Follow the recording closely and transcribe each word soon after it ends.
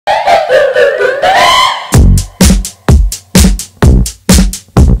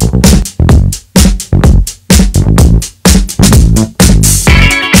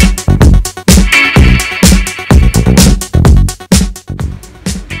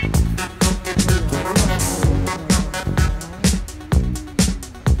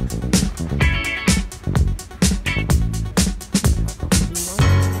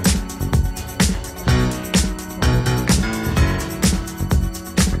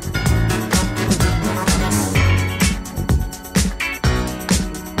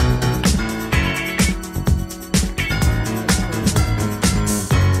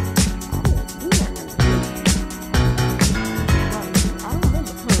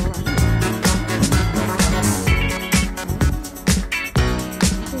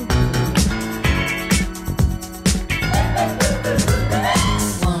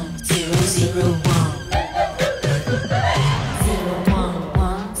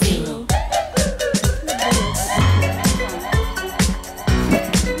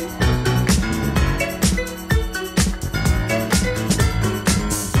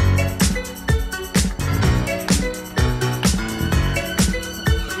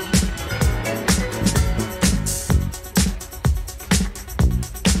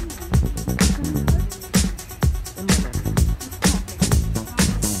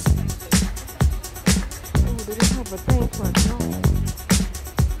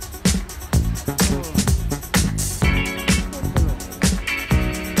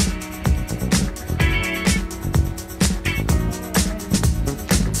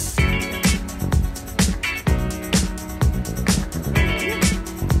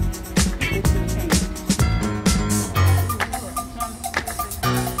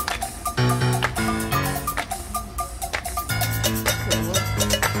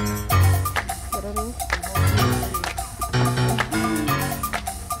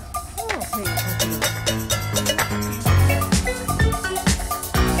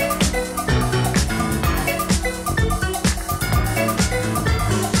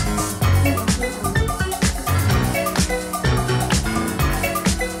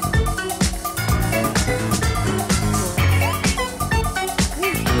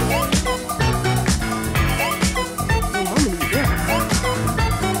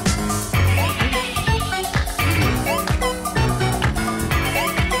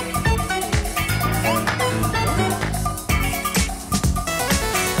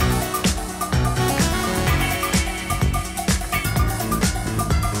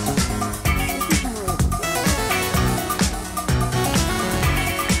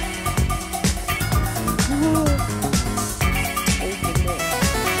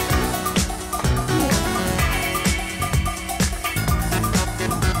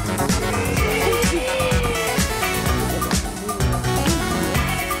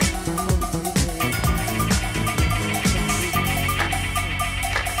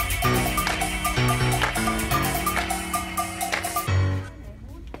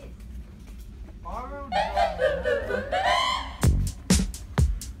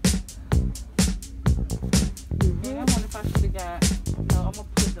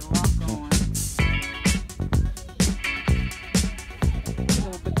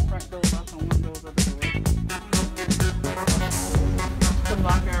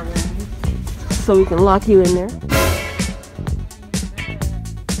so we can lock you in there.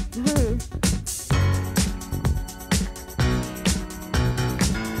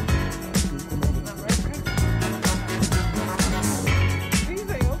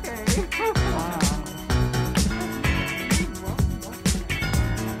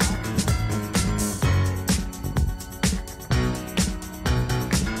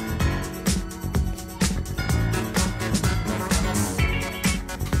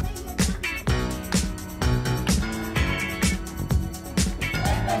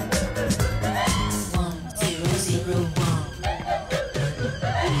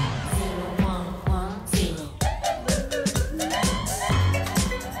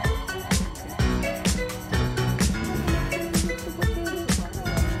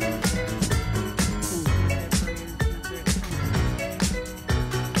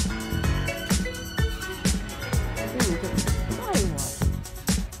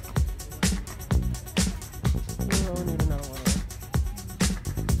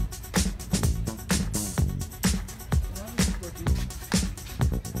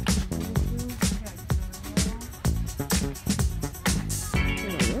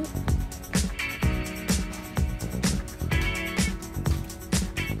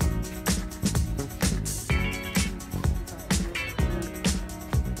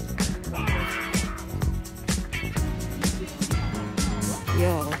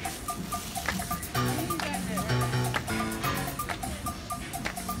 Yo.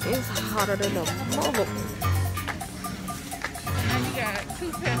 It's hotter than a mother. Now you got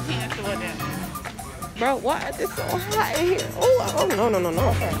 2 pair of pants or whatever. Bro, why is it so hot in here? Oh, no.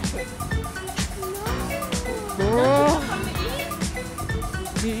 Bro,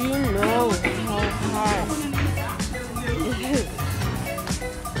 do you know how hot it is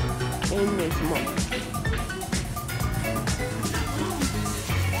in this month?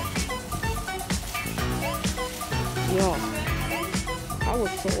 Yo, I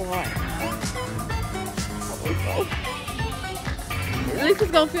was so hot. At least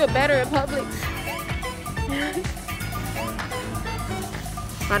it's gonna feel better in public.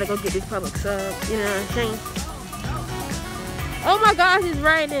 Gotta go get this Publix sub, you know what I'm saying? Oh my gosh, it's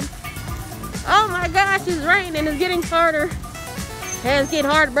raining. Oh my gosh, it's raining. It's getting harder. Hands getting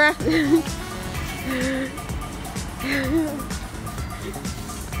hard, bruh.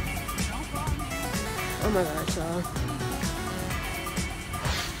 Oh my gosh, y'all.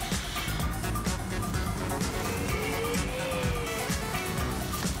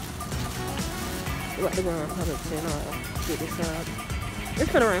 We're about to go on Publix and get this sub.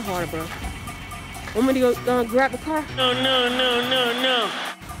 It's gonna rain harder, bro. Want me to go grab the car? No.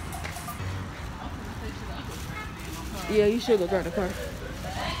 Yeah, you should go grab the car.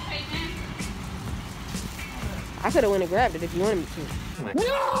 I could have went and grabbed it if you wanted me to.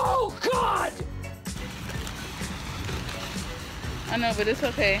 No, God! I know, but it's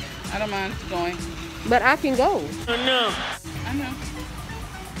okay. I don't mind going. But I can go. No. I know.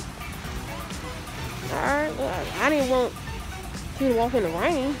 Alright, well, I didn't want you to walk in the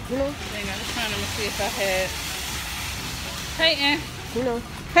rain, you know? Dang, I was trying to see if I had... Peyton. You know.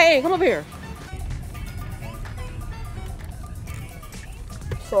 Hey, come up here.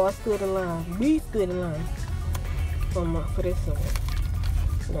 So I stood in line. We stood in line for this sub.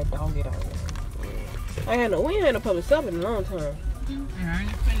 That dog get out there. We ain't had no Publix sub in a long time.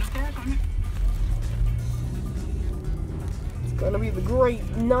 It's gonna be the great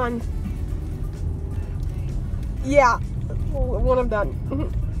non. Yeah, when I'm done.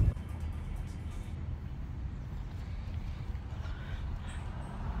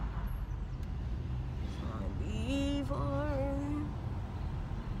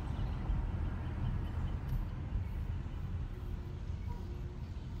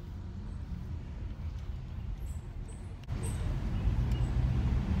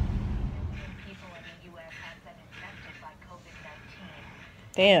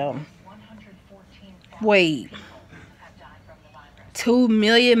 Damn. Wait. 2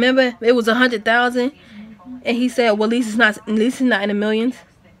 million. Remember, it was 100,000, and he said, "Well, at least it's not in the millions."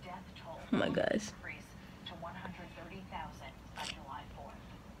 Oh my gosh.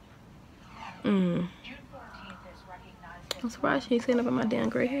 I'm surprised she ain't saying about my damn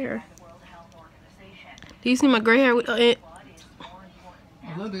gray hair. Do you see my gray hair with it?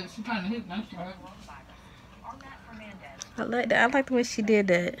 A little bit. She's trying to hit that. I like that. I like the way she did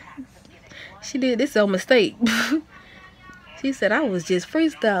that. She did this on mistake. She said I was just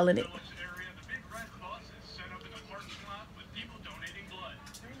freestyling it.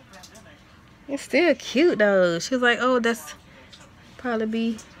 It's still cute though. She was like, "Oh, that's probably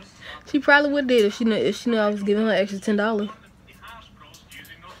be." She probably would did if she knew I was giving her extra $10.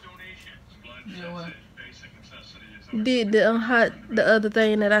 Yeah, what? Did the other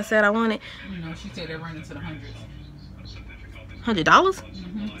thing that I said I wanted. You know, she said they're running to the hundreds. $100?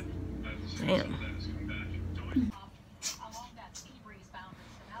 Mm-hmm. Damn.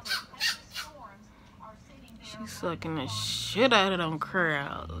 She's sucking the shit out of them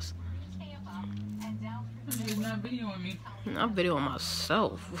crowds. She's not videoing me. I'm videoing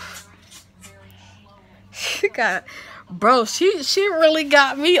myself. She got, bro, she really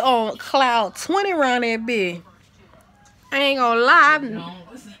got me on cloud 20 around that bitch. I ain't gonna lie. No,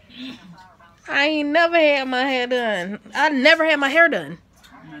 listen. I ain't never had my hair done. I never had my hair done.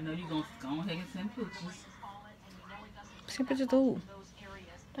 I know you gonna go ahead and send pictures. Send pictures to who?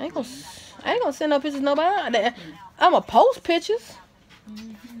 I ain't gonna send no pictures to nobody. I'ma post pictures.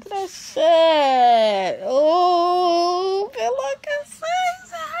 That's sad. Oh, feel like I'm so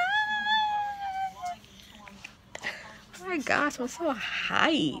sad. Oh my gosh, I'm so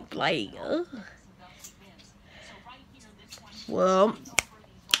hyped. Like, ugh. Well,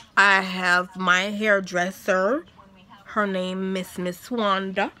 I have my hairdresser. Her name Miss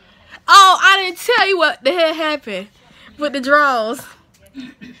Wanda. Oh, I didn't tell you what the hell happened with the draws.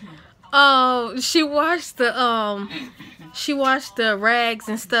 Oh, she washed the rags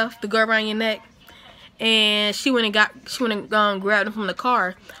and stuff to go around your neck, and she went and grabbed them from the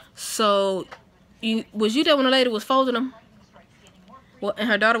car. So, was you there when the lady was folding them? Well, and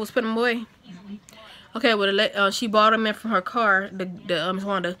her daughter was putting them away. Okay, well, she bought them in from her car, the Miss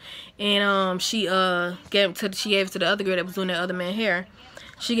Wanda, and she gave it to the other girl that was doing that other man's hair.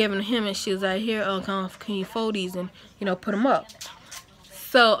 She gave them to him, and she was like, "Here, can you fold these and put them up?"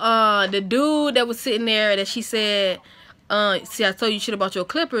 So the dude that was sitting there that she said, "See, I told you should have bought your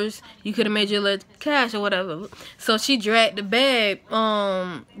clippers. You could have made your little cash or whatever." So she dragged the bag.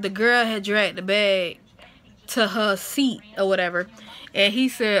 The girl had dragged the bag to her seat or whatever. And he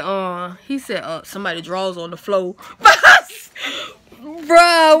said, somebody draws on the floor.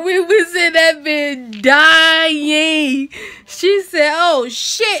 Bro, we was in that bitch dying. She said, "Oh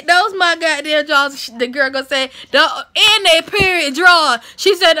shit, those my goddamn draws." The girl gonna say, "In they period draw."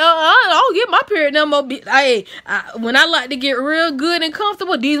 She said, "I don't get my period no more. Hey, when I like to get real good and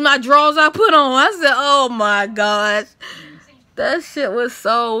comfortable, these my draws I put on." I said, "Oh my gosh, that shit was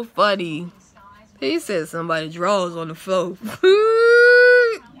so funny." He said somebody draws on the floor.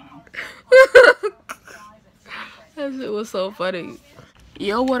 That shit was so funny.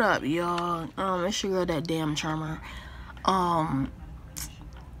 Yo, what up, y'all? It's your girl, that damn charmer.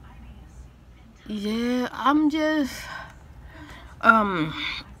 Yeah, I'm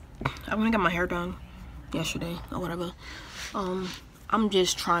gonna get my hair done yesterday or whatever. I'm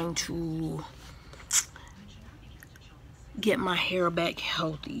just trying to get my hair back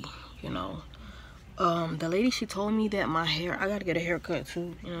healthy, The lady, she told me that my hair, I gotta get a haircut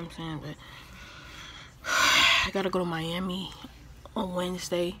too, you know what I'm saying? But I gotta go to Miami on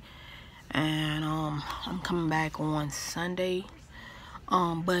Wednesday, and I'm coming back on Sunday.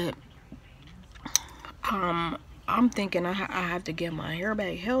 But I'm thinking I have to get my hair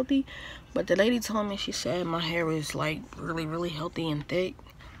back healthy. But the lady told me, she said my hair is like really, really healthy and thick,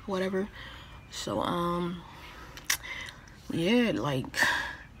 whatever. So yeah, like,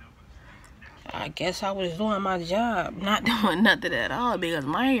 I guess I was doing my job, not doing nothing at all, because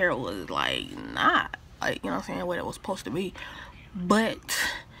my hair was like not like, what it was supposed to be. But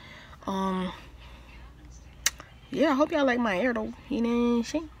yeah, I hope y'all like my hair though. You know what I'm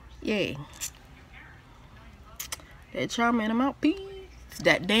saying? Yeah. That Charmander, I'm out. Peace.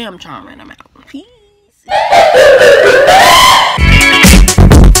 That damn Charmander, I'm out. Peace.